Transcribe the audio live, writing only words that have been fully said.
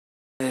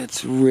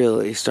it's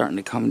really starting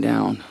to come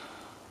down.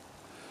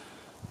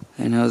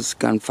 And those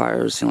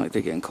gunfires seem like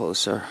they're getting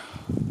closer.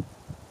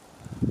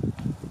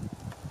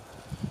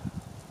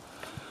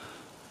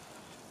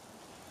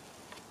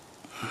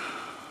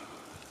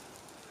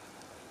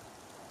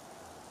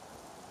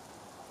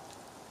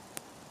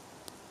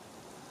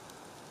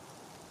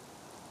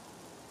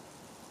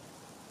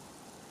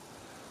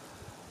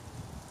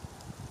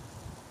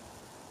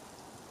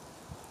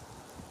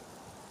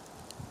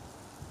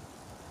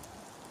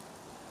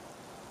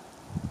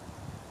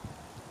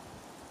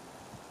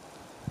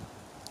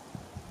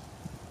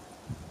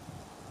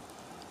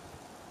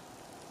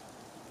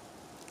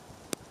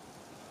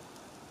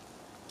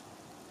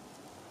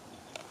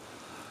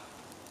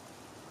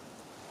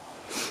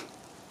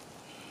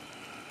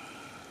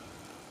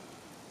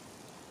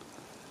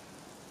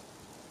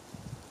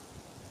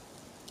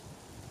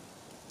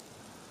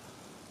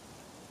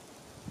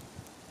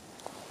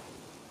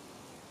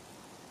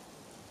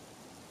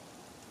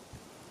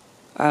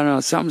 I don't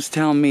know, something's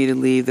telling me to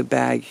leave the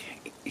bag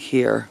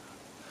here.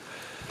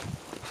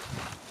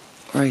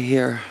 Right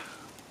here.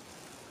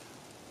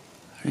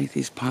 Underneath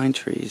these pine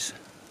trees.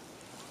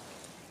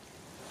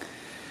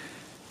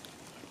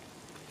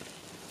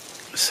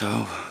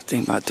 So,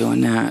 think about doing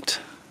that.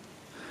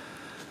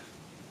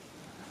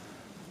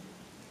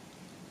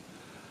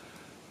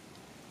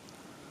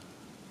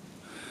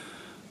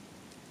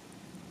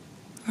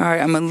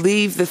 Alright, I'm going to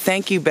leave the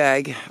thank you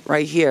bag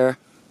right here.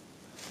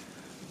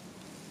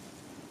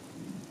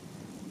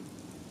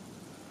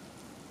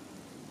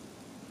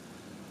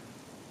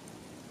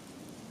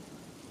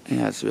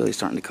 Yeah, it's really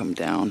starting to come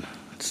down.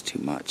 It's too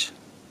much.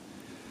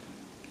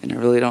 And I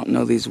really don't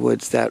know these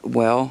woods that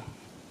well.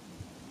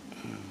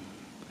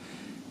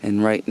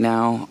 And right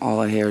now, all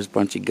I hear is a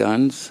bunch of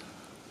guns.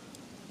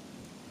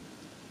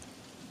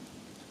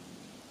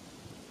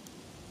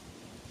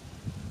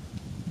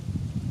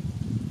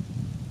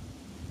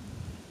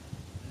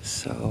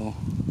 So...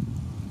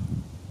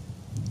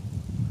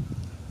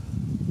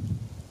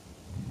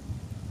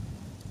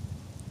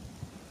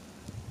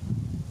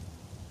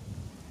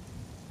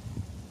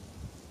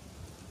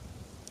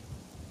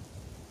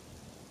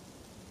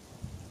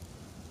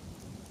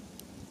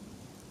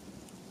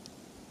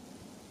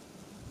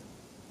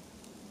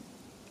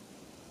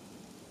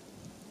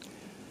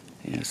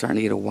 yeah, I'm starting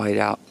to get a white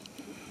out.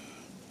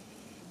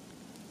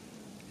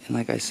 And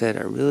like I said,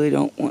 I really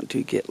don't want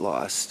to get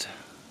lost.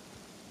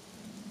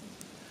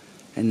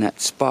 And that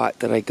spot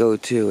that I go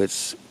to,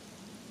 it's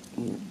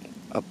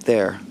up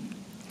there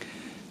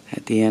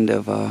at the end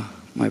of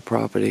my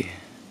property.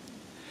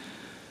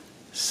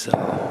 So,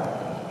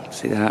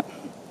 see that?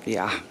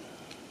 Yeah.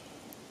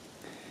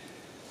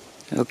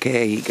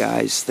 Okay, you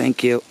guys,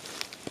 thank you.